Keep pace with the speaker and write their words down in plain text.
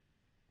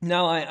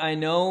Now, I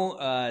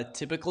know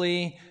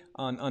typically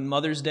on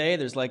Mother's Day,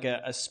 there's like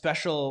a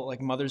special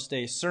like Mother's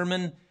Day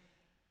sermon.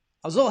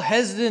 I was a little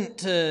hesitant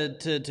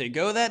to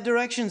go that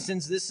direction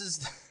since this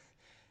is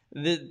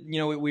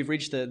we've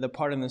reached the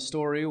part in the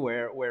story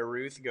where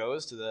Ruth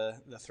goes to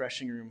the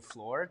threshing room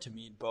floor to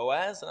meet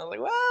Boaz, and I was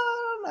like, well,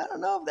 I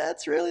don't know if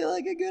that's really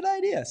like a good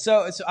idea.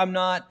 So I'm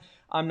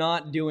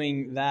not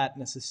doing that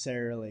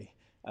necessarily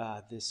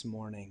this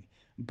morning.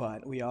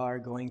 But we are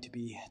going to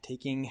be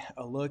taking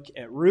a look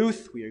at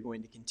Ruth. We are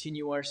going to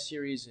continue our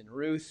series in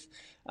Ruth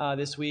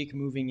this week,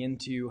 moving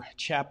into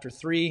chapter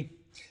 3.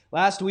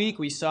 Last week,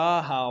 we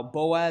saw how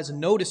Boaz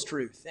noticed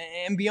Ruth.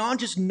 And beyond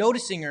just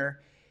noticing her,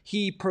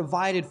 he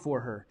provided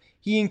for her.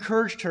 He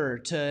encouraged her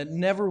to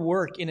never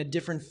work in a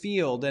different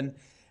field.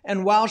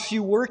 And while she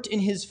worked in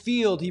his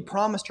field, he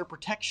promised her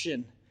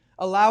protection,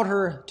 allowed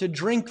her to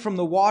drink from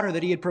the water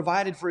that he had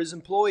provided for his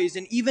employees,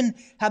 and even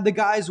had the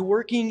guys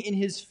working in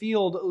his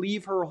field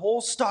leave her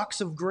whole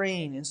stalks of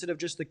grain instead of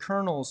just the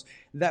kernels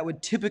that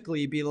would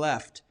typically be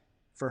left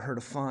for her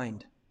to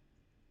find.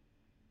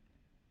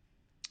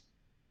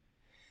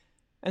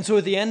 And so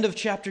at the end of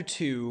chapter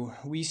 2,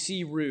 we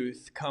see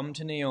Ruth come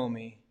to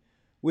Naomi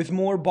with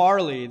more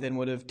barley than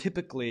would have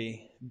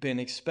typically been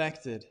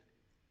expected.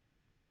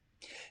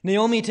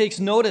 Naomi takes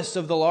notice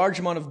of the large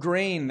amount of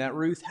grain that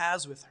Ruth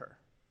has with her.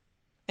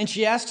 And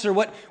she asks her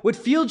what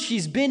field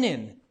she's been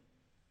in.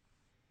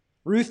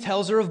 Ruth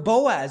tells her of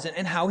Boaz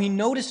and how he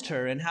noticed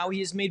her and how he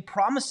has made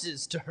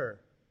promises to her.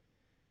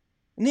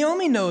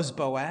 Naomi knows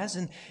Boaz,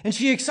 and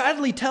she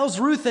excitedly tells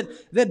Ruth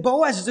that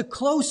Boaz is a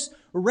close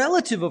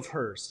relative of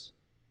hers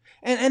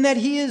and that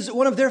he is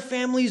one of their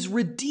family's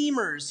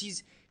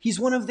redeemers. He's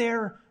one of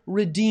their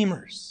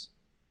redeemers.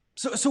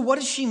 So what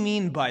does she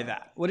mean by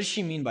that? What does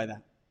she mean by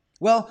that?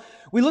 Well,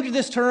 we looked at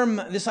this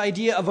term, this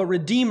idea of a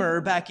redeemer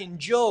back in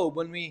Job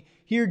when we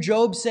hear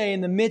Job say in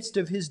the midst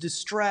of his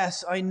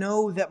distress, I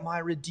know that my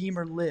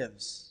Redeemer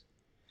lives.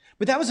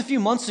 But that was a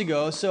few months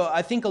ago, so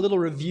I think a little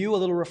review, a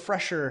little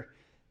refresher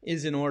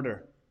is in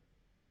order.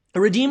 A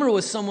redeemer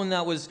was someone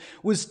that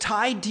was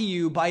tied to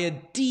you by a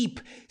deep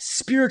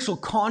spiritual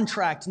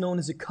contract known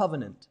as a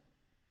covenant.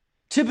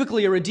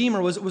 Typically, a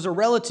redeemer was a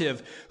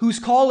relative whose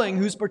calling,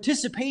 whose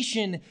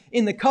participation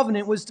in the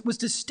covenant was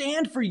to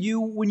stand for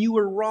you when you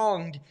were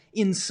wronged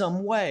in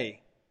some way.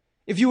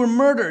 If you were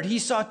murdered, he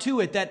saw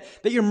to it that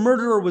your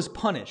murderer was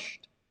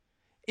punished.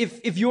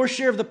 If your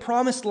share of the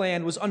promised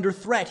land was under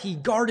threat, he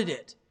guarded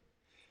it.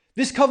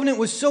 This covenant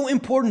was so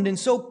important and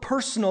so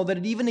personal that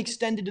it even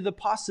extended to the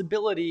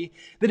possibility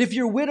that if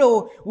your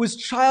widow was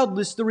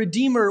childless, the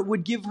redeemer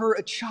would give her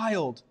a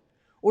child.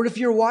 Or if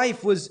your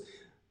wife was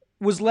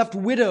left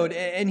widowed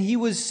and he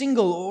was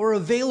single or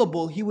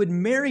available, he would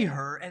marry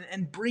her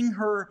and bring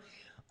her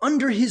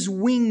under his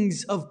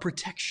wings of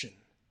protection.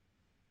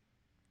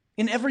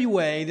 In every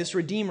way, this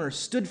Redeemer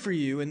stood for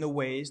you in the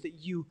ways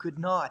that you could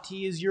not.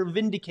 He is your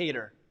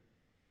vindicator.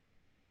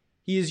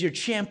 He is your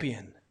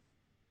champion.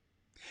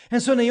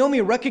 And so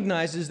Naomi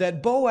recognizes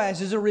that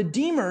Boaz is a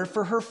redeemer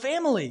for her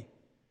family.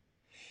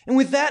 And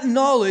with that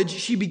knowledge,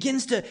 she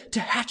begins to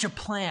hatch a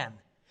plan.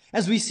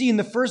 As we see in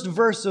the first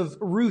verse of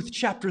Ruth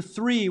chapter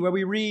 3, where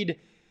we read,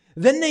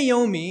 Then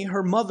Naomi,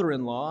 her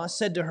mother-in-law,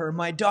 said to her,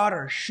 My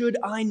daughter, should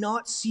I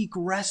not seek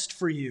rest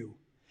for you,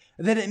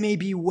 that it may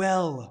be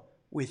well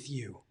with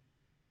you?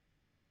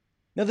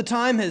 Now the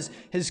time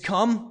has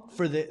come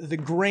for the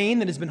grain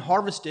that has been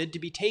harvested to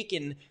be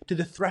taken to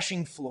the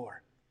threshing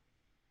floor.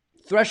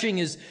 Threshing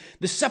is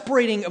the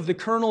separating of the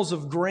kernels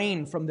of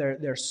grain from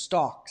their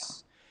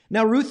stalks.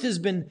 Now Ruth has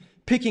been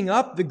picking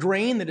up the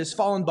grain that has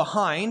fallen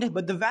behind,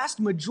 but the vast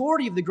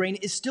majority of the grain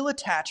is still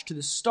attached to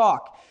the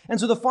stalk. And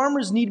so the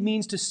farmers need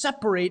means to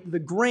separate the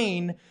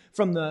grain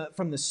from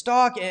the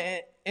stalk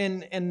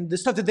and the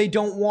stuff that they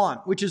don't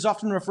want, which is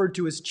often referred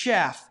to as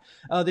chaff.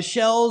 The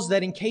shells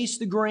that encase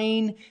the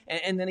grain,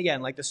 and then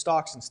again, like the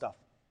stalks and stuff.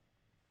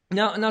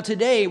 Now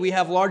today, we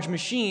have large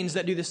machines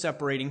that do the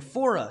separating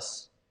for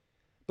us.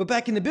 But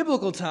back in the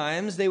biblical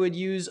times, they would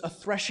use a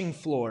threshing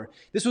floor.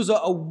 This was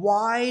a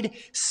wide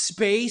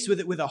space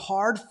with a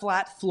hard,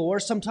 flat floor,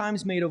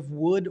 sometimes made of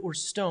wood or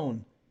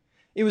stone.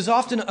 It was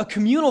often a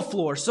communal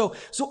floor, so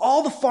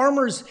all the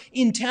farmers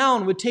in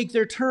town would take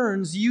their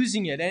turns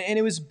using it. And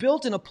it was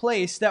built in a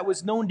place that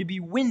was known to be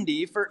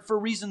windy for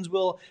reasons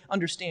we'll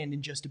understand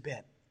in just a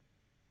bit.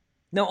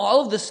 Now,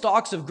 all of the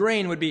stalks of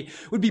grain would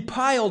be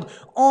piled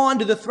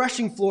onto the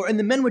threshing floor, and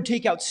the men would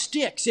take out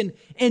sticks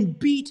and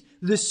beat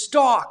the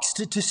stalks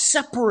to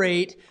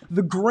separate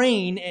the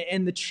grain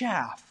and the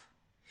chaff.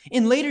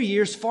 In later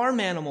years, farm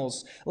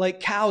animals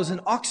like cows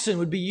and oxen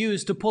would be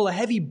used to pull a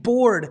heavy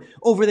board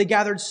over the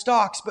gathered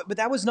stalks, but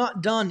that was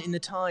not done in the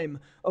time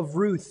of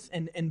Ruth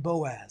and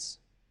Boaz.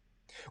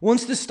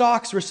 Once the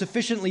stalks were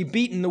sufficiently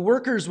beaten, the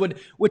workers would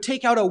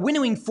take out a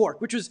winnowing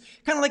fork, which was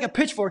kind of like a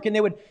pitchfork, and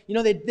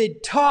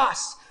they'd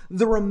toss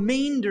the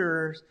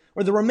remainder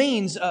or the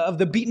remains of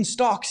the beaten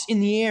stalks in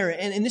the air.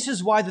 And this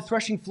is why the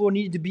threshing floor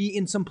needed to be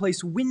in some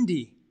place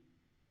windy.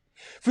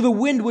 For the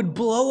wind would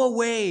blow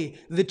away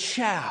the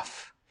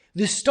chaff,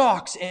 the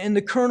stalks, and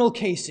the kernel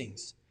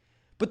casings.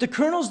 But the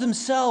kernels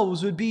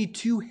themselves would be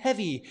too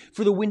heavy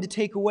for the wind to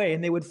take away,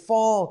 and they would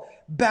fall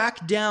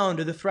back down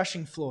to the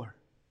threshing floor.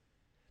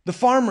 The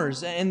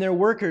farmers and their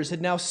workers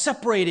had now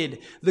separated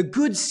the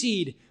good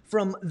seed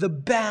from the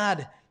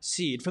bad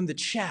seed, from the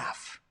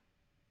chaff.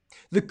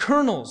 The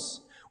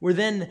kernels were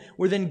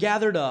then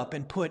gathered up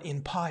and put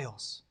in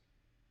piles.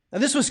 Now,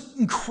 this was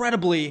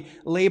incredibly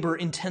labor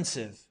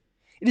intensive.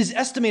 It is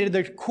estimated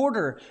that a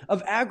quarter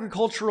of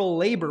agricultural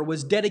labor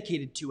was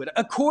dedicated to it.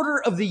 A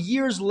quarter of the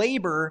year's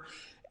labor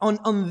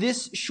on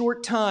this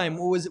short time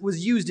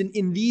was used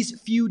in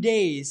these few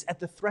days at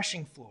the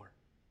threshing floor.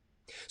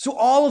 So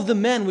all of the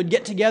men would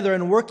get together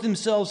and work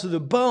themselves to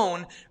the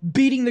bone,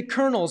 beating the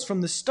kernels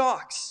from the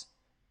stalks.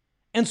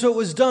 And so it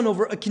was done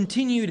over a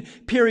continued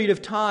period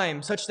of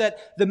time, such that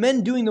the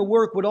men doing the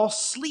work would all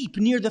sleep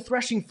near the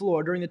threshing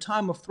floor during the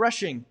time of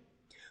threshing,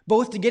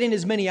 both to get in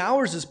as many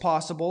hours as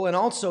possible and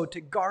also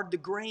to guard the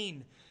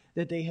grain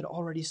that they had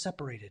already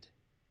separated.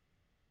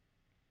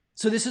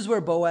 So this is where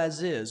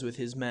Boaz is with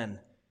his men,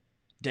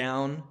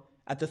 down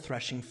at the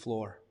threshing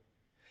floor.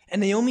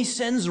 And Naomi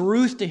sends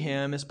Ruth to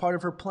him as part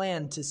of her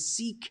plan to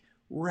seek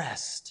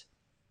rest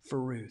for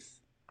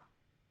Ruth.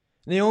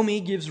 Naomi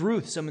gives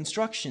Ruth some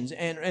instructions,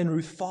 and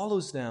Ruth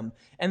follows them.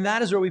 And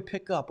that is where we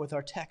pick up with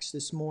our text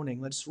this morning.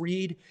 Let's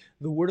read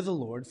the word of the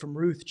Lord from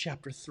Ruth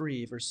chapter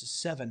 3, verses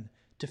 7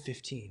 to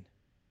 15.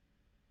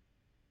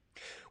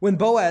 When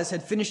Boaz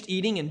had finished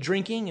eating and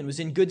drinking and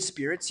was in good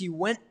spirits, he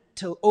went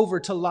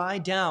over to lie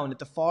down at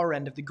the far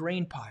end of the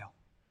grain pile.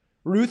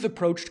 Ruth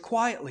approached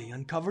quietly,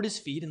 uncovered his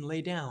feet, and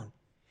lay down.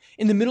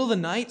 In the middle of the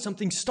night,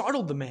 something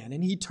startled the man,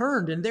 and he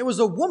turned, and there was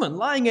a woman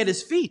lying at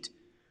his feet.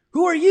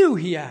 "Who are you?"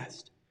 he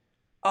asked.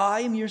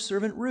 "I am your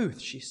servant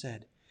Ruth," she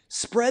said.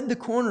 "Spread the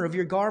corner of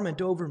your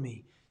garment over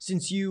me,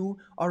 since you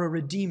are a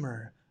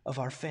redeemer of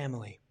our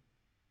family."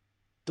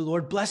 "The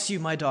Lord bless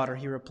you, my daughter,"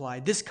 he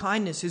replied. "This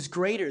kindness is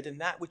greater than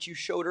that which you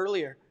showed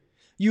earlier.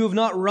 You have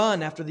not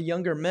run after the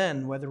younger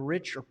men, whether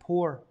rich or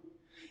poor.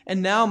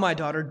 And now, my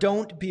daughter,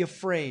 don't be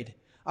afraid.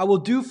 I will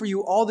do for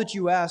you all that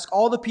you ask.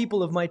 All the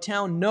people of my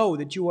town know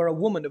that you are a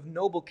woman of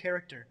noble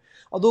character.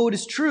 Although it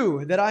is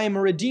true that I am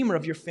a redeemer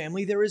of your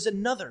family, there is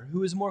another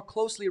who is more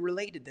closely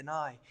related than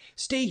I.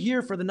 Stay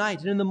here for the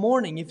night, and in the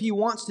morning, if he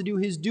wants to do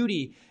his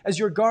duty as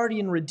your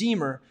guardian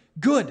redeemer,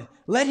 good,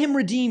 let him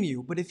redeem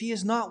you. But if he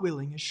is not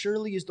willing, as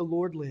surely as the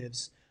Lord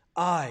lives,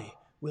 I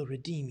will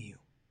redeem you.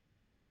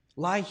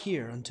 Lie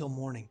here until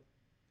morning."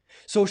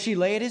 So she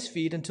lay at his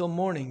feet until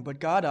morning, but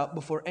got up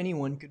before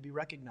anyone could be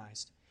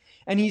recognized.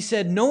 And he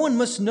said, "No one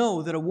must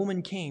know that a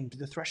woman came to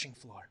the threshing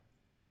floor."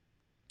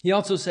 He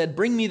also said,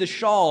 "Bring me the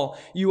shawl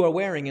you are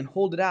wearing and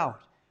hold it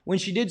out." When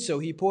she did so,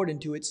 he poured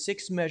into it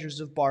 6 measures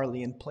of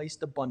barley and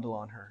placed a bundle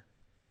on her.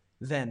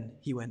 Then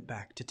he went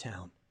back to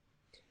town.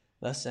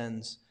 Thus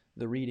ends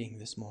the reading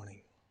this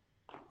morning.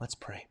 Let's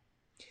pray.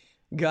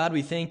 God,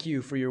 we thank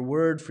you for your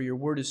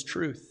word is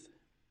truth.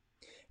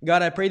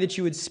 God, I pray that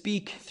you would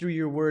speak through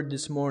your word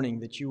this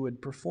morning, that you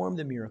would perform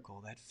the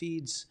miracle that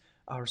feeds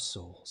our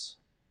souls.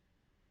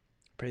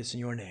 I pray this in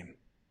your name.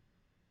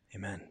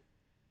 Amen.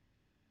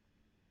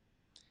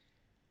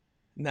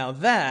 Now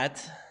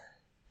that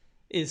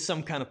is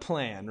some kind of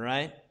plan,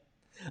 right?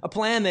 A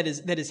plan that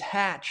is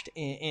hatched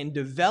and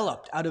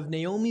developed out of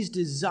Naomi's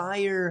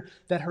desire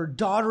that her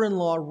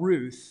daughter-in-law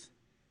Ruth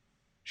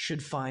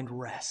should find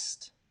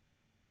rest.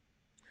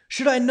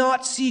 "Should I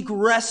not seek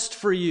rest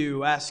for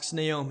you?" asks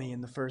Naomi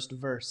in the first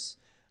verse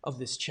of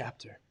this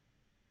chapter.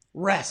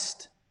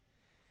 Rest.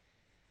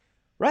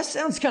 Rest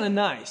sounds kind of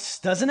nice,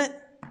 doesn't it?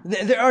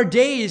 There are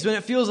days when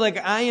it feels like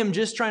I am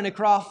just trying to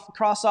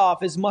cross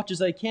off as much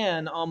as I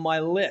can on my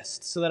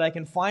list so that I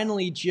can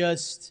finally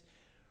just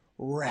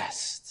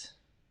rest.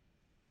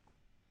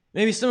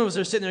 Maybe some of us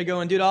are sitting there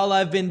going, "Dude, all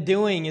I've been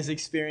doing is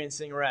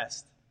experiencing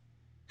rest."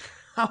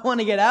 I want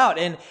to get out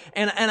and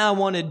I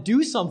want to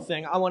do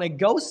something. I want to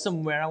go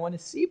somewhere. I want to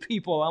see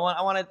people.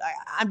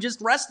 I'm just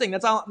resting.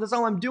 That's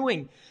all I'm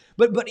doing.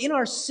 But in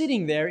our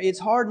sitting there, it's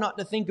hard not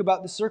to think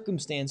about the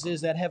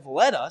circumstances that have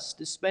led us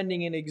to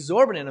spending an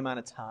exorbitant amount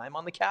of time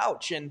on the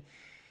couch. And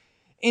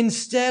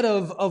instead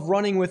of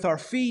running with our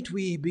feet,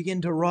 we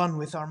begin to run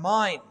with our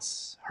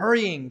minds,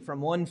 hurrying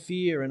from one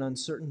fear and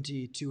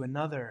uncertainty to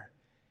another.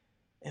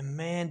 And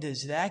man,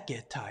 does that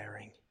get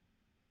tiring.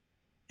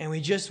 And we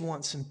just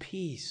want some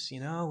peace,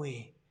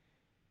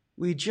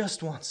 we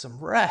just want some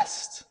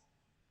rest.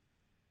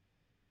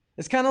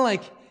 It's kind of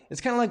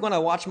like when I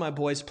watch my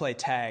boys play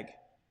tag.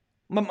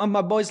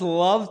 My boys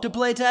love to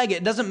play tag.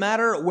 It doesn't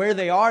matter where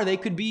they are. They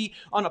could be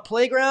on a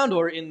playground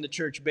or in the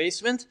church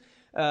basement.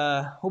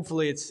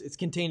 Hopefully it's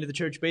contained to the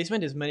church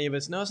basement. As many of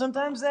us know,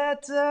 sometimes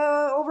that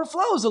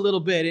overflows a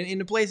little bit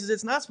into places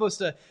it's not supposed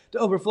to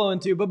overflow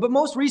into. But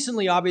most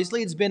recently,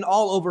 obviously, it's been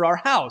all over our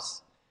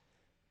house.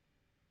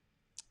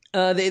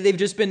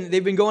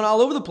 They've been going all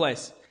over the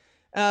place.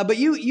 But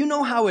you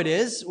know how it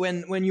is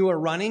when you are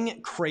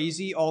running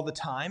crazy all the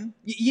time.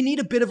 You need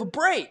a bit of a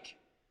break.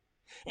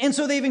 And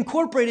so they've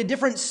incorporated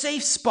different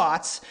safe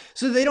spots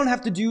so they don't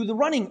have to do the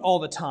running all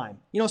the time.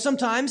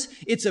 Sometimes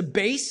it's a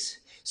base.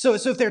 So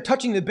if they're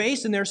touching the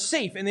base, then they're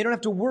safe and they don't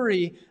have to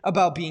worry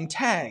about being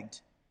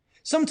tagged.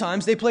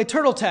 Sometimes they play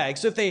turtle tag.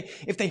 So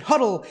if they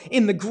huddle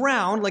in the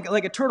ground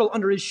like a turtle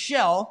under his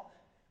shell,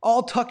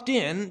 all tucked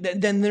in,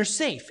 then they're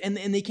safe and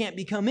they can't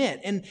become it.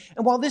 And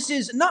while this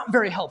is not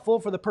very helpful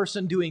for the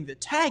person doing the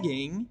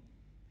tagging,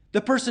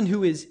 the person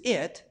who is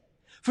it,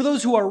 for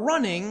those who are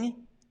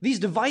running, these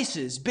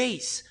devices,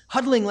 base,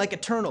 huddling like a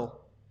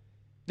turtle,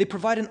 they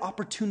provide an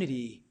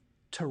opportunity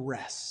to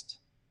rest.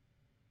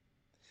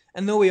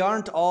 And though we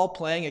aren't all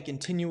playing a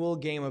continual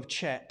game of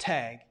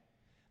tag,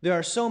 there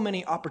are so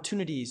many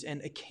opportunities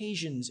and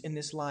occasions in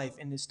this life,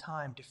 in this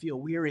time, to feel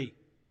weary,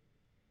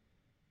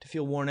 to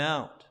feel worn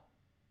out,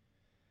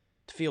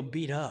 to feel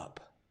beat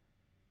up.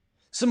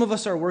 Some of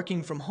us are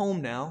working from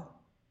home now.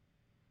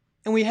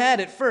 And we had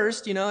at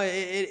first,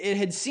 it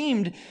had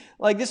seemed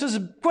like this was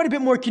quite a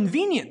bit more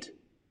convenient.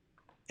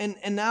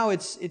 And now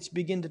it's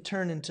begin to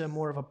turn into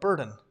more of a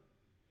burden.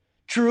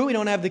 True, we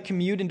don't have the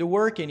commute into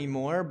work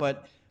anymore,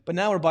 but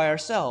now we're by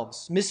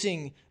ourselves,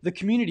 missing the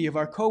community of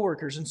our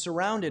coworkers and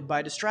surrounded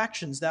by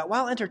distractions that,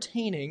 while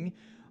entertaining,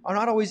 are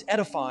not always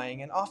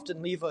edifying and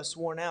often leave us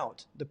worn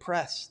out,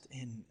 depressed,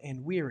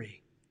 and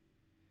weary.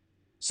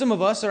 Some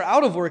of us are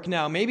out of work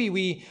now. Maybe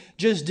we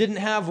just didn't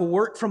have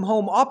work from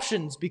home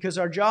options because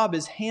our job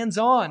is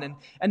hands-on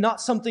and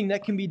not something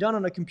that can be done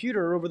on a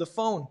computer or over the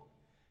phone.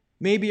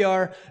 Maybe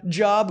our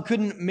job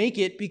couldn't make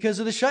it because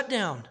of the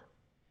shutdown.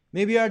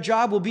 Maybe our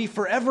job will be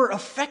forever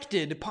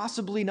affected,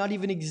 possibly not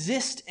even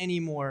exist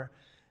anymore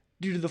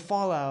due to the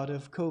fallout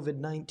of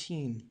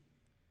COVID-19.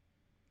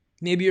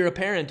 Maybe you're a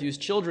parent whose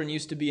children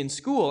used to be in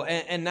school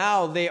and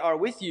now they are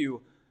with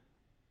you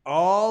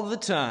all the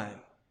time.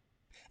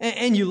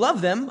 And you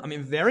love them,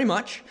 very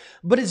much,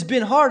 but it's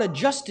been hard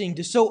adjusting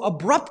to so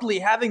abruptly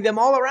having them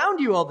all around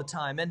you all the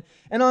time.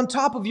 And on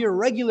top of your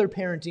regular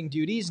parenting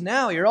duties,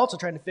 now you're also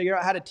trying to figure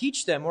out how to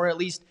teach them, or at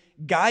least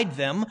guide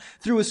them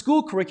through a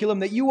school curriculum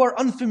that you are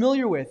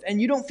unfamiliar with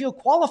and you don't feel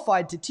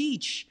qualified to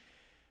teach,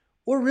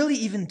 or really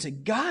even to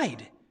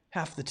guide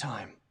half the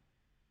time.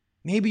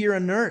 Maybe you're a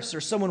nurse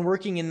or someone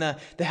working in the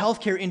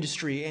healthcare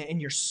industry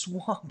and you're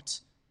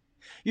swamped.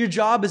 Your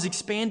job is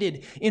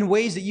expanded in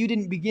ways that you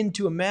didn't begin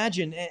to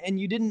imagine, and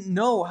you don't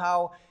know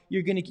how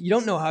you're going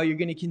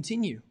to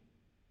continue.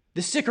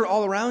 The sick are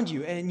all around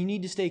you, and you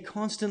need to stay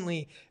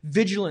constantly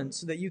vigilant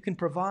so that you can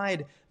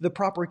provide the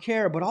proper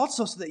care, but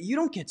also so that you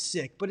don't get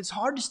sick. But it's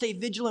hard to stay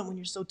vigilant when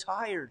you're so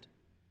tired.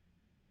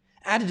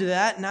 Added to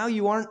that, now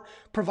you aren't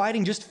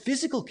providing just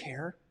physical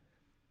care,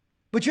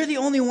 but you're the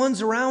only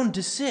ones around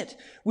to sit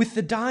with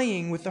the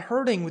dying, with the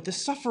hurting, with the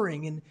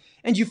suffering,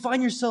 and you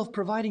find yourself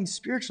providing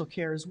spiritual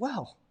care as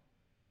well.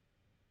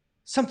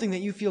 Something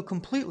that you feel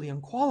completely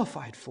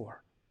unqualified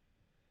for.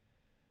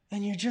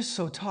 And you're just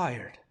so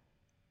tired.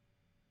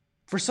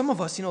 For some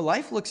of us,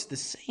 life looks the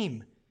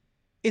same.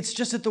 It's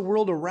just that the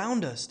world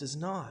around us does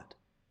not.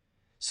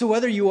 So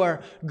whether you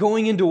are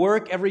going into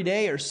work every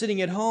day or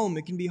sitting at home,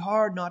 it can be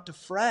hard not to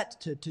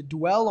fret, to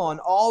dwell on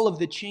all of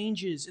the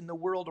changes in the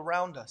world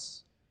around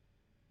us.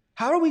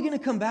 How are we going to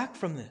come back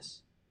from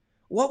this?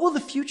 What will the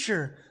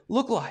future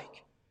look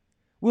like?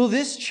 Will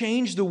this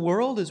change the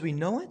world as we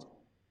know it?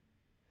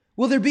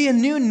 Will there be a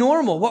new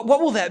normal? What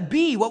will that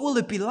be? What will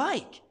it be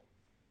like?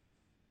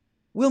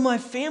 Will my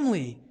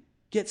family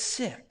get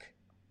sick?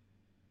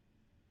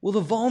 Will the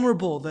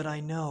vulnerable that I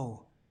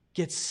know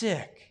get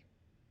sick?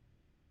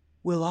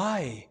 Will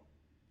I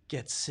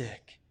get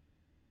sick?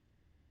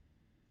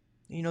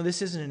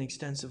 This isn't an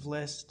extensive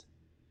list.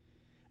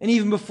 And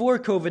even before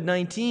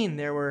COVID-19,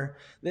 there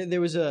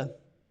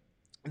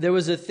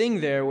was a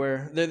thing there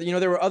where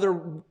there were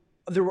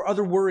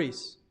other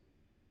worries.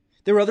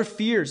 There were other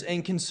fears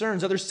and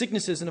concerns, other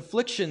sicknesses and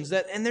afflictions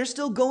and they're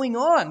still going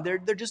on.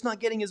 They're just not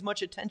getting as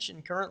much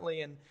attention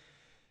currently, and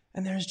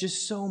there's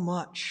just so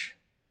much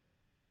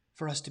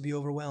for us to be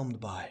overwhelmed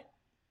by.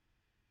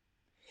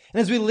 And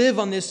as we live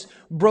on this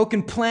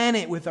broken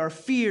planet with our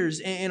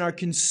fears and our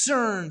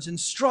concerns and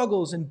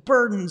struggles and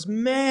burdens,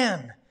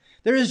 man,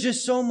 there is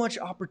just so much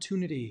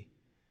opportunity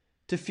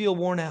to feel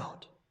worn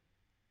out.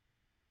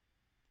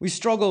 We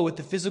struggle with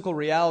the physical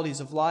realities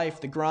of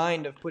life, the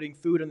grind of putting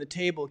food on the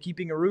table,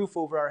 keeping a roof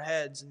over our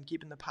heads, and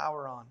keeping the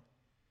power on.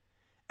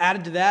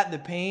 Added to that, the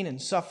pain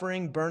and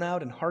suffering,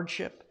 burnout and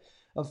hardship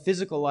of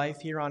physical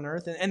life here on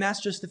earth, and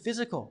that's just the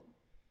physical.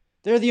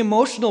 There are the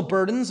emotional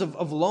burdens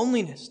of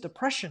loneliness,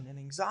 depression, and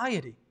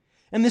anxiety.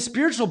 And the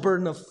spiritual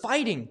burden of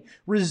fighting,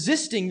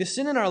 resisting the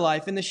sin in our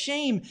life, and the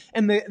shame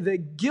and the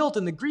guilt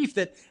and the grief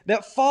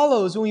that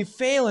follows when we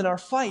fail in our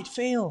fight,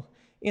 fail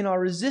in our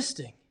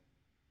resisting.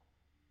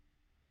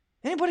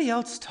 Anybody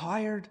else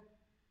tired?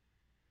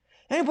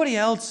 Anybody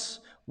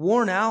else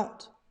worn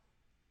out?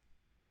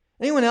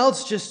 Anyone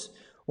else just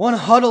want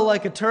to huddle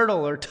like a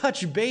turtle or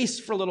touch base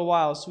for a little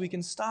while so we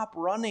can stop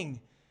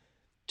running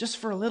just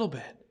for a little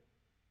bit?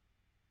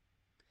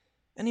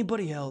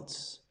 Anybody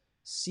else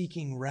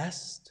seeking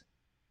rest?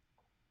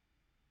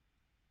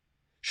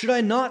 Should I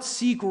not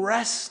seek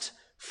rest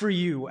for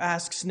you?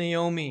 Asks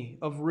Naomi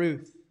of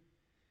Ruth.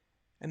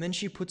 And then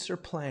she puts her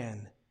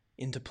plan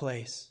into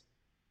place.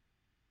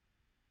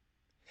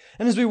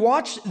 And as we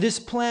watch this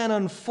plan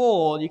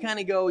unfold, you kind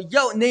of go,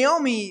 yo,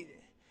 Naomi,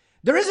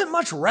 there isn't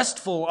much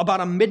restful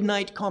about a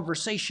midnight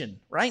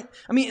conversation, right?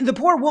 I mean, the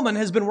poor woman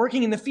has been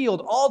working in the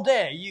field all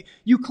day.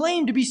 You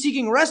claim to be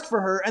seeking rest for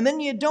her, and then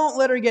you don't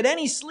let her get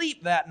any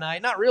sleep that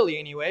night. Not really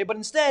anyway, but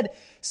instead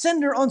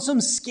send her on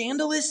some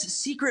scandalous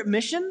secret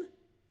mission?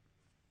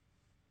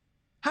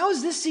 How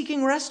is this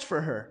seeking rest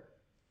for her?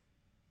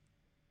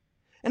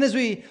 And as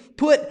we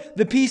put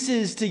the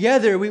pieces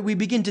together, we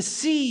begin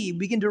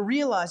to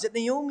realize that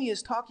Naomi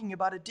is talking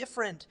about a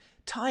different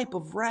type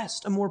of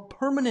rest, a more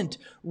permanent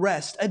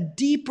rest, a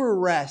deeper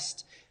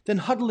rest than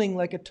huddling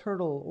like a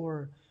turtle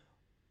or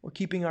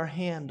keeping our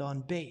hand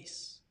on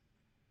base.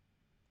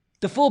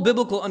 The full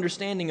biblical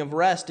understanding of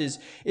rest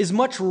is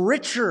much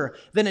richer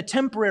than a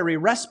temporary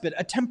respite,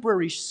 a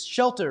temporary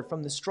shelter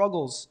from the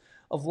struggles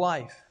of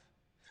life.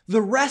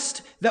 The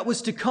rest that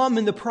was to come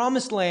in the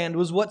promised land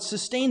was what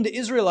sustained the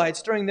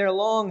Israelites during their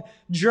long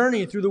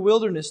journey through the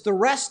wilderness. The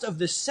rest of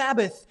the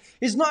Sabbath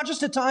is not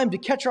just a time to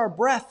catch our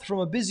breath from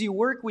a busy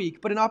work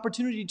week, but an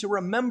opportunity to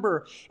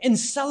remember and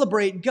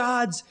celebrate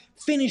God's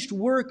finished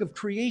work of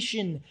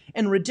creation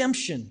and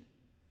redemption.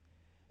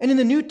 And in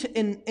the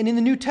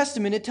New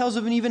Testament, it tells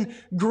of an even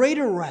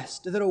greater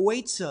rest that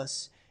awaits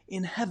us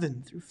in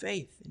heaven through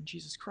faith in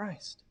Jesus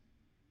Christ.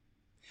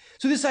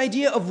 So this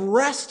idea of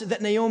rest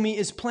that Naomi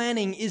is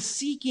planning, is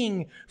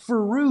seeking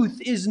for Ruth,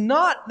 is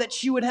not that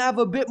she would have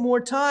a bit more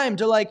time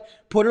to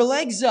put her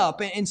legs up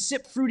and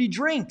sip fruity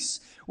drinks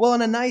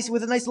with a nice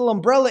little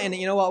umbrella in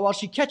it, while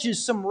she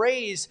catches some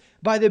rays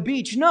by the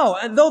beach. No,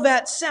 though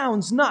that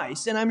sounds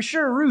nice, and I'm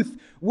sure Ruth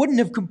wouldn't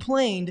have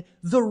complained,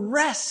 the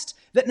rest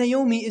that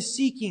Naomi is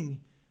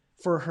seeking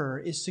for her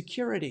is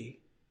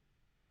security.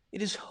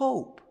 It is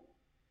hope.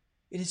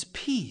 It is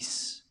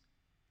peace.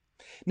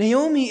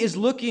 Naomi is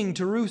looking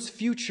to Ruth's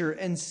future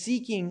and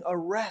seeking a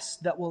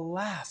rest that will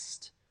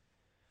last,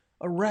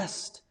 a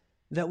rest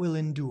that will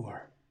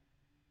endure.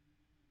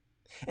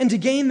 And to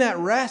gain that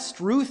rest,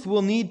 Ruth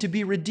will need to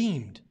be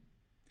redeemed.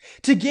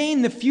 To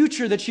gain the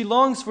future that she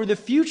longs for, the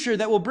future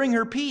that will bring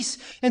her peace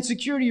and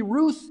security,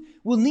 Ruth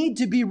will need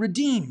to be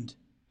redeemed.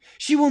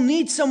 She will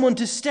need someone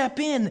to step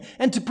in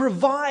and to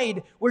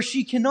provide where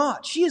she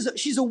cannot.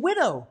 She's a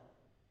widow.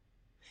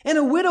 And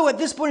a widow at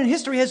this point in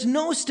history has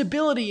no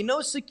stability,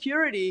 no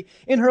security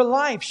in her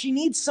life. She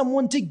needs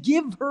someone to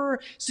give her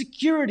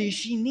security.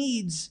 She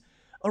needs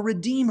a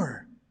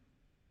redeemer.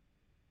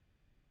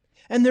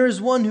 And there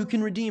is one who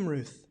can redeem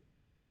Ruth.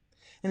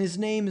 And his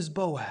name is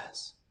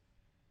Boaz.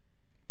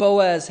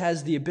 Boaz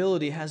has the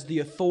ability, has the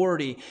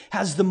authority,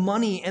 has the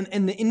money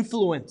and the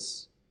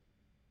influence.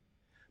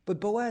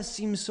 But Boaz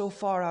seems so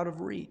far out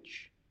of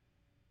reach.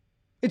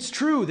 It's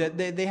true that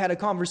they had a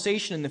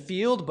conversation in the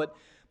field, but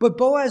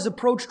Boaz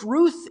approached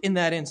Ruth in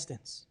that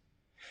instance.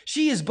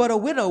 She is but a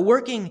widow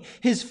working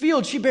his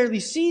field. She barely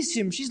sees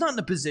him. She's not in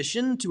a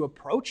position to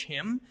approach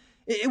him.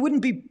 It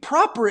wouldn't be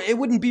proper. It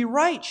wouldn't be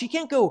right. She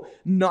can't go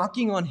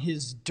knocking on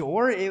his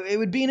door. It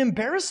would be an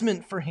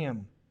embarrassment for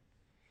him.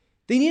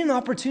 They need an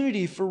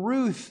opportunity for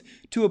Ruth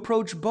to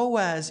approach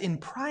Boaz in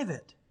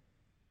private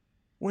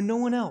when no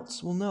one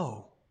else will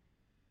know.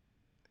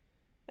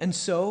 And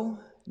so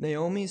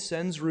Naomi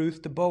sends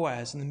Ruth to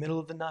Boaz in the middle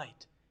of the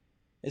night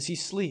as he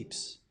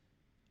sleeps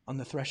on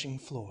the threshing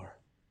floor.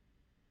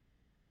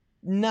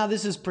 Now,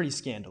 this is pretty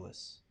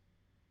scandalous.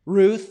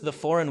 Ruth, the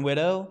foreign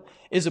widow,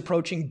 is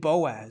approaching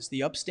Boaz,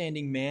 the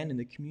upstanding man in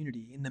the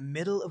community, in the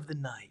middle of the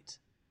night.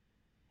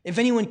 If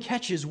anyone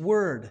catches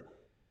word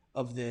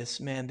of this,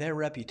 man, their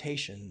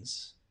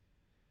reputation's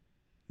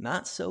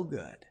not so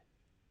good.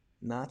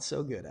 Not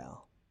so good,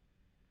 Al.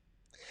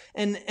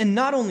 And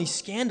not only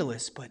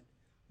scandalous,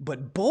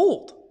 but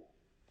bold.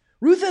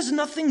 Ruth has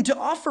nothing to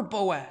offer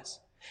Boaz.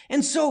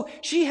 And so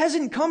she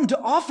hasn't come to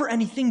offer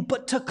anything,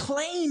 but to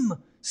claim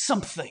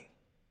something.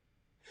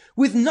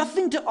 With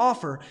nothing to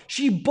offer,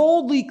 she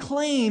boldly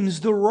claims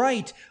the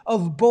right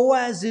of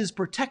Boaz's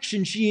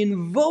protection. She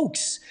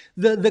invokes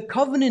the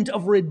covenant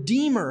of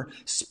Redeemer.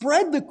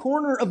 Spread the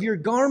corner of your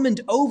garment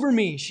over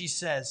me, she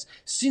says,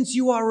 since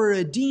you are a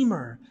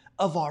redeemer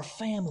of our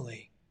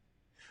family.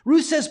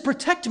 Ruth says,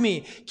 protect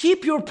me.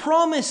 Keep your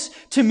promise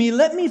to me.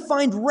 Let me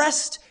find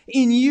rest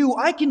in you.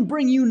 I can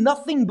bring you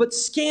nothing but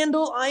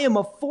scandal. I am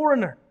a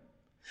foreigner.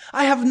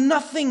 I have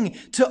nothing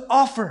to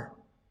offer.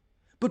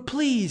 But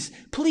please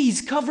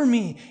cover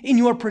me in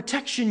your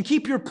protection.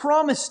 Keep your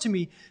promise to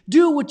me.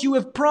 Do what you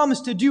have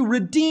promised to do.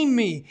 Redeem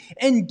me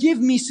and give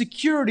me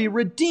security.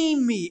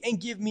 Redeem me and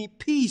give me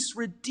peace.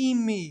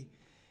 Redeem me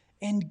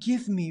and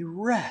give me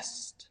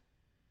rest.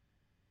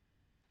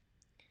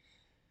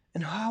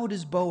 And how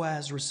does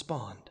Boaz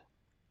respond?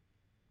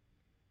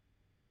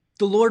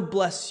 The Lord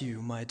bless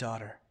you, my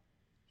daughter,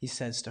 he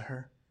says to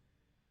her.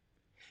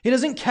 He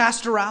doesn't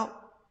cast her out.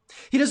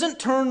 He doesn't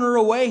turn her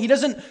away. He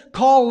doesn't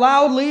call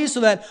loudly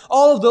so that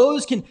all of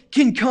those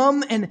can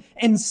come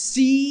and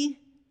see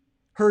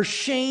her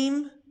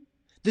shame,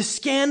 the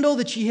scandal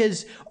that she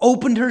has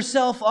opened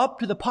herself up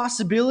to the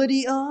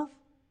possibility of.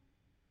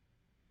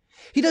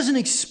 He doesn't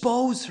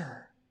expose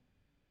her.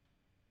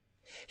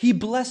 He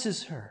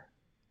blesses her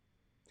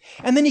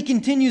And then he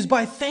continues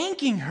by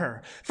thanking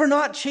her for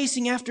not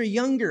chasing after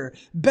younger,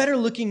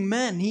 better-looking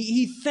men.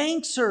 He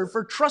thanks her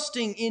for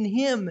trusting in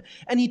him,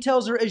 and he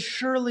tells her, as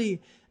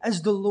surely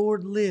as the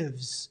Lord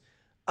lives,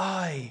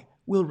 I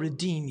will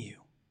redeem you.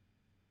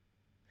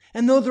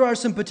 And though there are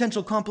some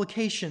potential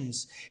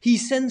complications, he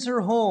sends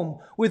her home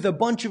with a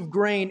bunch of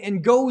grain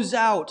and goes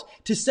out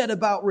to set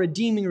about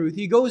redeeming Ruth.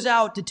 He goes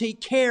out to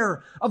take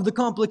care of the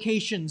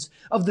complications,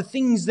 of the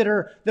things that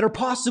are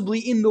possibly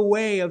in the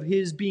way of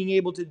his being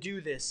able to do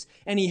this.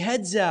 And he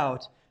heads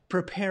out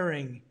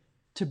preparing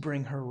to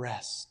bring her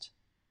rest.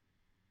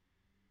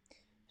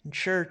 And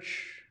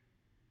church,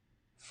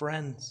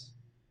 friends,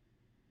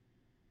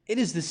 it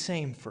is the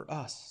same for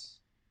us.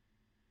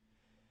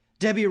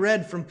 Debbie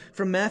read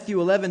from Matthew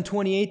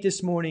 11:28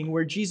 this morning,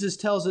 where Jesus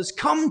tells us,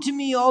 "Come to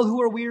me, all who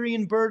are weary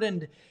and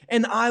burdened,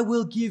 and I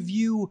will give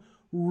you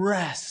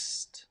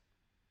rest."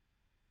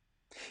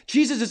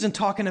 Jesus isn't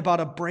talking about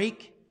a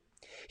break.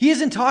 He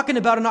isn't talking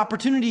about an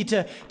opportunity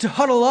to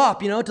huddle up,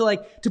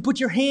 to put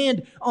your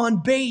hand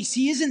on base.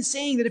 He isn't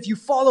saying that if you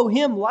follow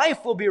him,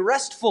 life will be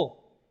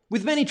restful,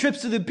 with many trips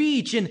to the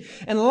beach and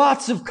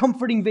lots of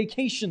comforting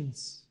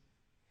vacations.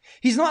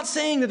 He's not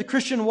saying that the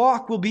Christian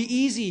walk will be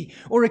easy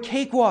or a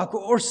cakewalk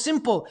or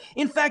simple.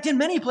 In fact, in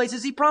many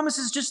places, he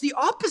promises just the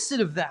opposite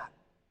of that.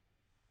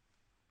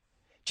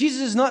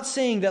 Jesus is not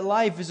saying that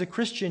life as a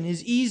Christian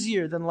is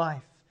easier than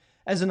life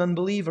as an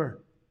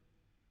unbeliever.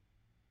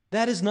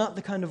 That is not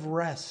the kind of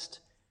rest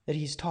that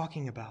he's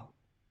talking about.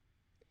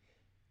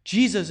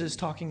 Jesus is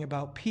talking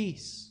about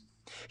peace.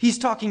 He's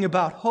talking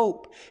about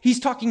hope. He's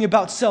talking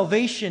about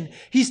salvation.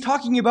 He's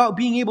talking about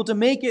being able to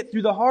make it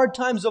through the hard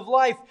times of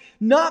life,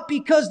 not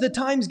because the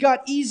times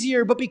got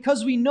easier, but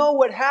because we know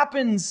what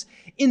happens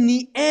in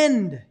the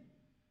end.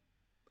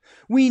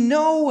 We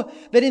know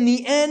that in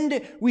the end,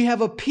 we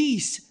have a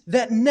peace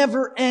that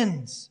never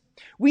ends.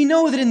 We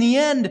know that in the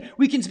end,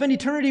 we can spend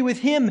eternity with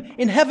him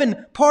in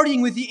heaven,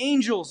 partying with the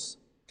angels.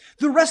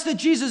 The rest that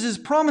Jesus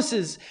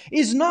promises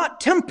is not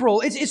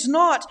temporal. It's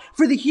not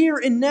for the here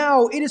and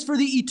now. It is for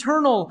the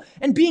eternal.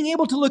 And being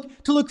able to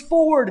look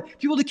forward, to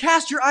be able to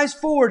cast your eyes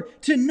forward,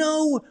 to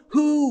know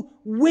who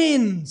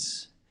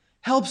wins,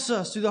 helps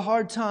us through the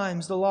hard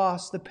times, the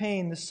loss, the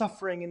pain, the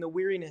suffering, and the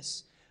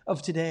weariness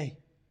of today.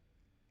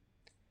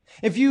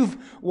 If you've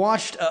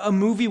watched a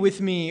movie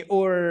with me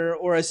or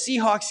a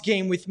Seahawks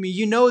game with me,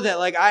 you know that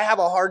I have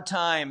a hard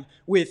time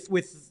with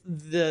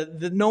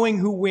the knowing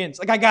who wins.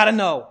 I gotta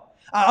know.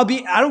 I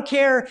don't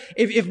care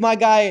if my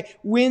guy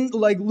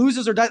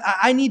loses or dies.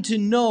 I need to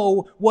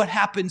know what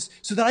happens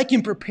so that I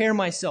can prepare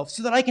myself,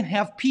 so that I can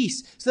have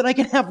peace, so that I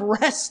can have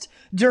rest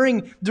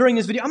during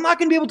this video. I'm not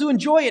going to be able to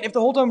enjoy it if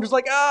the whole time I'm just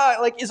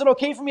is it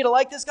okay for me to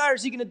like this guy, or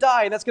is he going to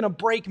die? That's going to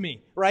break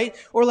me, right?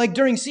 Or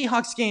during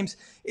Seahawks games,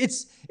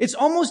 it's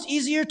almost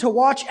easier to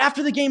watch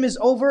after the game is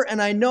over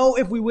and I know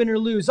if we win or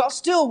lose. I'll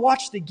still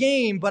watch the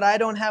game, but I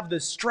don't have the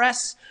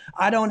stress.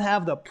 I don't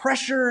have the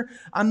pressure.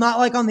 I'm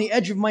not on the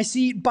edge of my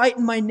seat,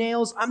 biting my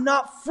nails. I'm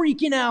not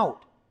freaking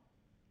out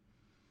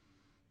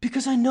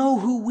because I know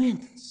who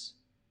wins.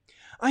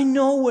 I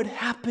know what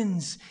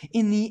happens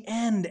in the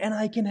end, and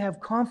I can have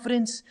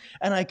confidence,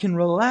 and I can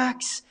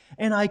relax,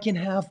 and I can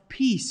have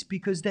peace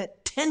because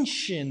that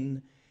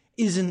tension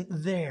isn't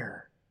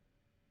there.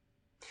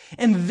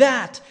 And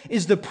that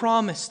is the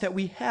promise that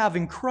we have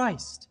in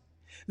Christ.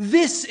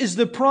 This is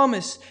the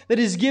promise that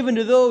is given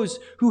to those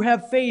who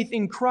have faith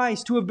in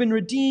Christ, who have been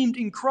redeemed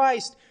in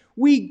Christ.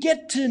 We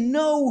get to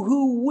know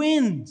who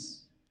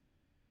wins.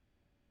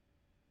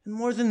 And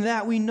more than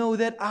that, we know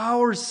that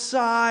our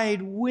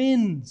side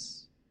wins.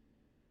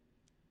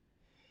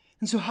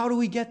 And so how do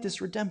we get this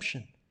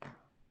redemption?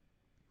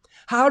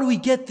 How do we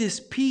get this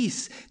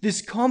peace, this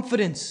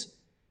confidence,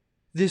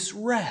 this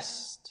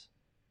rest?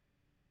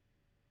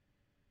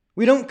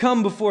 We don't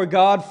come before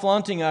God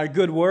flaunting our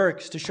good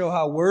works to show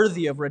how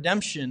worthy of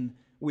redemption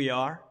we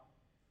are,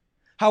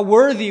 how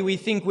worthy we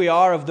think we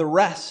are of the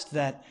rest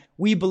that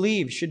we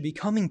believe should be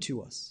coming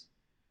to us.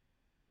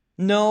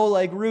 No,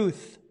 like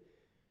Ruth,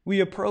 we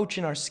approach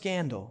in our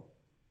scandal.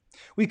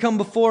 We come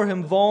before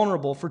him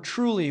vulnerable, for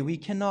truly we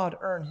cannot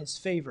earn his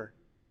favor.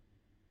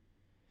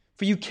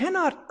 For you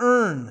cannot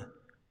earn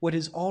what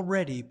has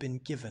already been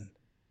given.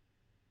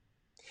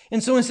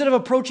 And so instead of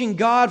approaching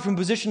God from a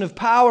position of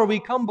power, we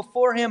come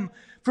before him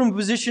from a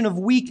position of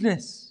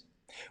weakness.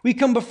 We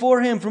come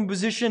before him from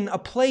a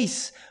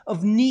place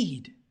of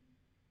need.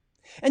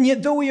 And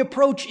yet though we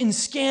approach in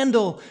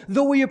scandal,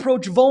 though we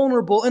approach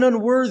vulnerable and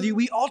unworthy,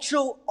 we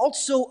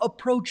also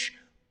approach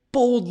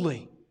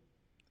boldly.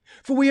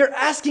 For we are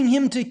asking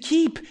him to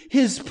keep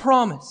his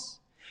promise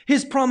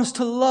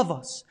to love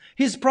us,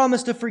 his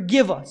promise to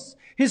forgive us,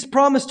 his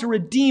promise to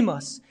redeem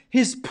us,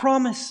 his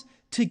promise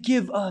to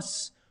give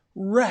us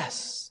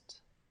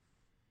rest.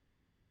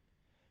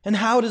 And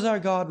how does our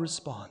God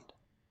respond?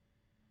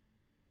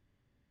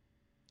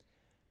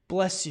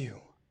 Bless you,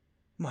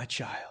 my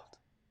child,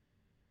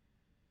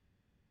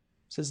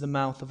 says the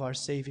mouth of our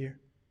Savior.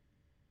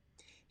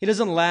 He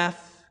doesn't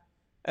laugh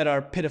at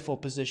our pitiful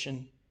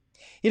position.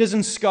 He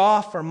doesn't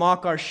scoff or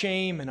mock our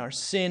shame and our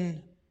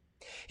sin.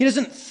 He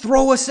doesn't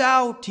throw us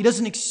out. He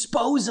doesn't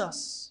expose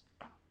us.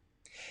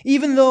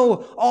 Even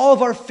though all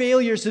of our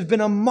failures have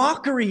been a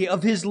mockery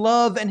of His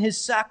love and His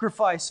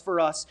sacrifice for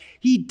us,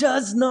 He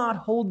does not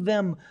hold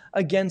them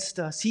against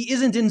us. He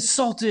isn't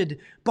insulted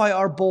by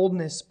our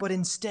boldness, but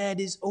instead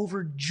is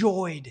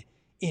overjoyed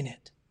in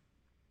it.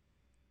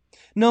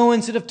 No,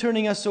 instead of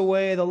turning us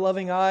away, the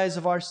loving eyes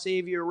of our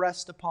Savior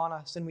rest upon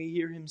us, and we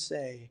hear Him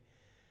say,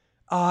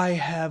 I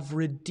have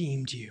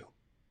redeemed you.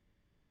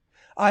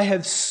 I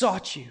have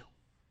sought you.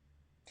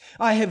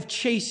 I have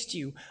chased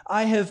you.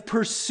 I have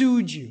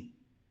pursued you.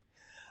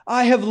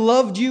 I have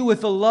loved you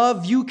with a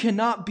love you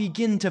cannot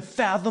begin to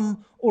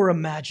fathom or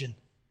imagine.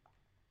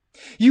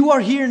 You are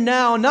here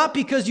now, not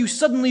because you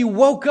suddenly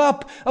woke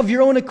up of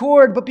your own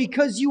accord, but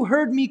because you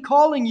heard me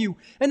calling you,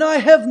 and I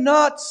have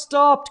not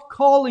stopped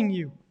calling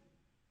you.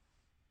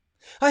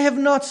 I have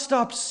not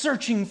stopped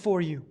searching for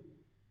you.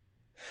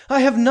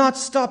 I have not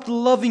stopped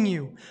loving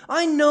you.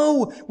 I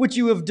know what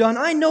you have done.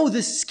 I know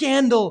the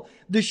scandal,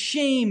 the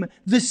shame,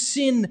 the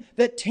sin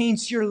that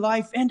taints your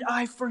life, and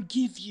I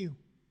forgive you.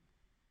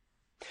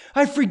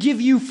 I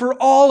forgive you for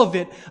all of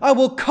it. I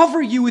will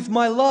cover you with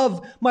my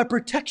love, my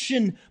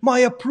protection, my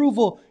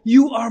approval.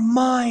 You are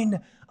mine.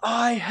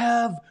 I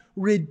have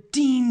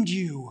redeemed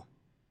you.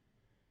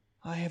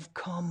 I have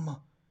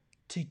come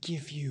to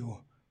give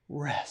you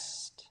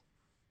rest.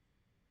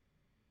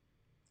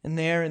 And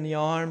there in the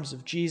arms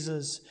of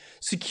Jesus,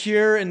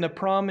 secure in the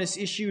promise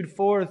issued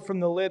forth from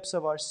the lips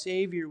of our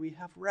Savior, we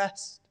have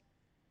rest.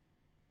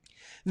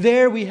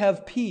 There we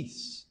have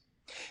peace.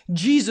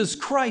 Jesus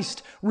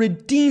Christ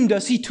redeemed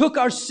us. He took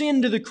our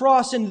sin to the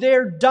cross, and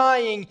there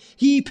dying,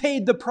 He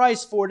paid the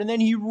price for it. And then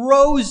He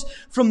rose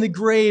from the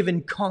grave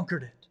and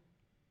conquered it.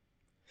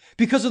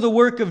 Because of the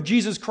work of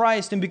Jesus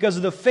Christ and because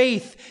of the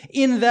faith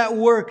in that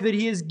work that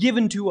He has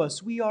given to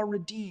us, we are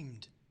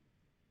redeemed.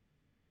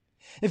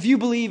 If you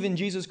believe in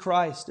Jesus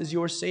Christ as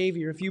your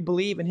Savior, if you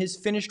believe in His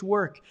finished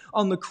work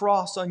on the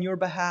cross on your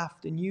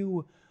behalf, then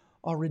you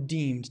are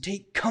redeemed.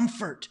 Take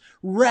comfort,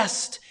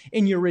 rest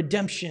in your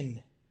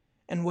redemption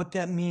and what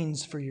that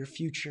means for your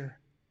future.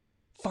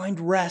 Find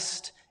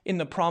rest in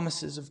the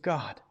promises of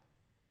God.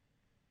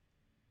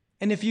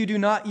 And if you do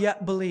not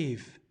yet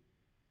believe,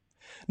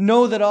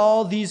 know that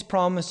all these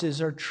promises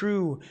are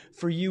true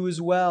for you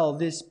as well.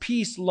 This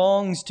peace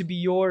longs to be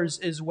yours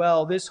as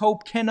well. This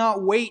hope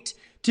cannot wait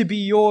to be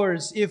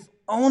yours if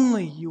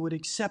only you would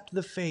accept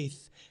the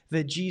faith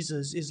that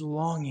Jesus is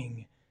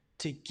longing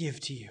to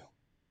give to you.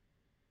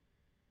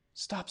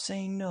 Stop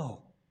saying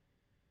no.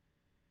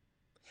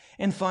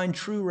 And find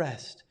true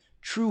rest,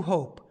 true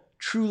hope,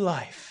 true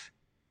life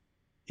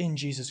in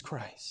Jesus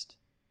Christ.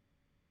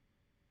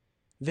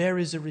 There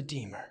is a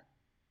Redeemer,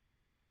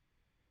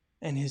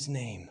 and His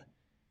name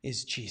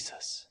is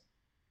Jesus.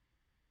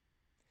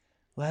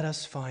 Let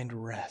us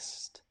find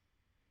rest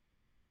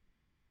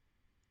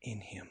in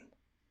Him.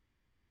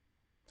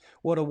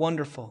 What a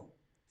wonderful,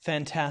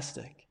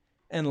 fantastic,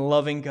 and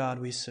loving God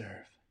we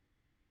serve.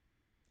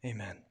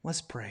 Amen.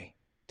 Let's pray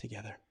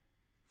together.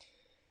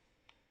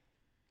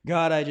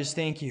 God, I just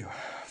thank you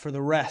for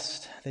the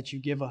rest that you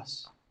give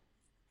us.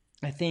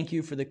 I thank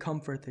you for the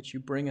comfort that you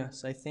bring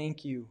us. I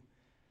thank you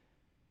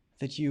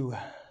that you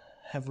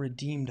have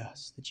redeemed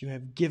us, that you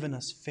have given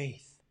us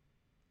faith,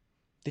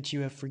 that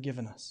you have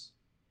forgiven us.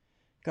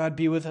 God,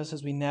 be with us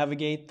as we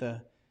navigate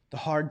the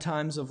hard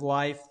times of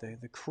life,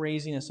 the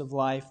craziness of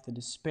life, the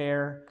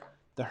despair,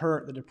 the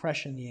hurt, the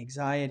depression, the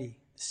anxiety,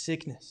 the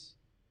sickness.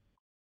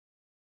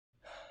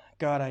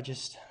 God, I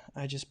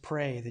just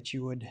pray that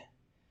you would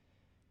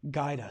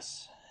guide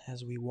us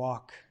as we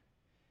walk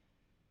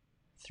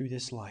through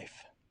this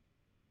life.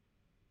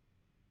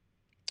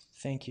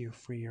 Thank you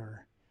for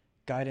your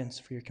guidance,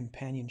 for your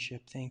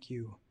companionship. Thank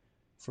you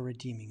for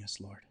redeeming us,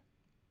 Lord.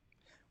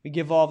 We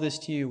give all this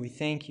to you. We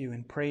thank you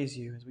and praise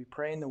you as we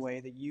pray in the way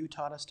that you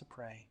taught us to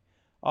pray.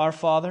 Our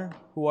Father,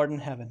 who art in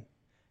heaven,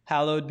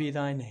 hallowed be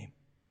thy name.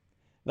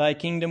 Thy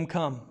kingdom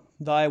come,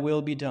 thy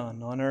will be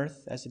done on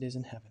earth as it is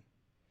in heaven.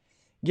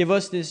 Give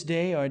us this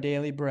day our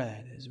daily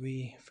bread as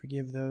we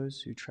forgive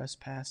those who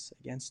trespass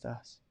against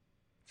us.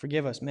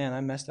 Forgive us. Man,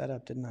 I messed that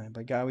up, didn't I?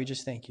 But God, we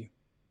just thank you.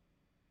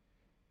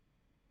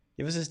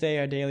 Give us this day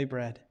our daily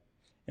bread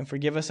and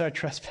forgive us our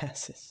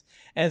trespasses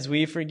as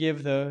we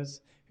forgive those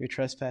who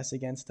trespass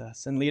against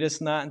us. And lead us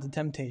not into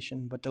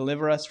temptation, but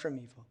deliver us from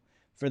evil.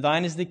 For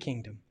thine is the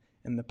kingdom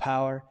and the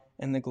power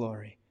and the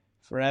glory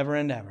forever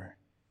and ever.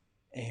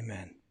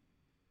 Amen.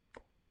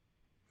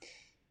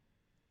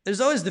 There's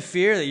always the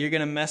fear that you're going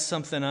to mess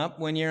something up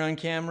when you're on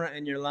camera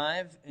and you're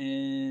live.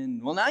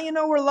 And, well, now you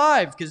know we're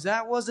live because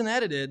that wasn't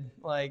edited.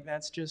 Like,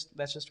 that's just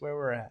where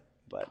we're at.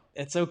 But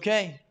it's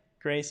okay.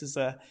 Grace is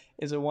a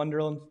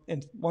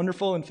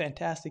wonderful and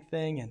fantastic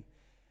thing.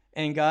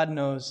 And God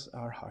knows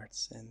our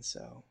hearts. And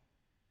so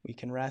we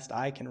can rest.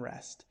 I can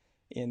rest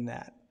in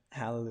that.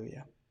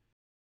 Hallelujah.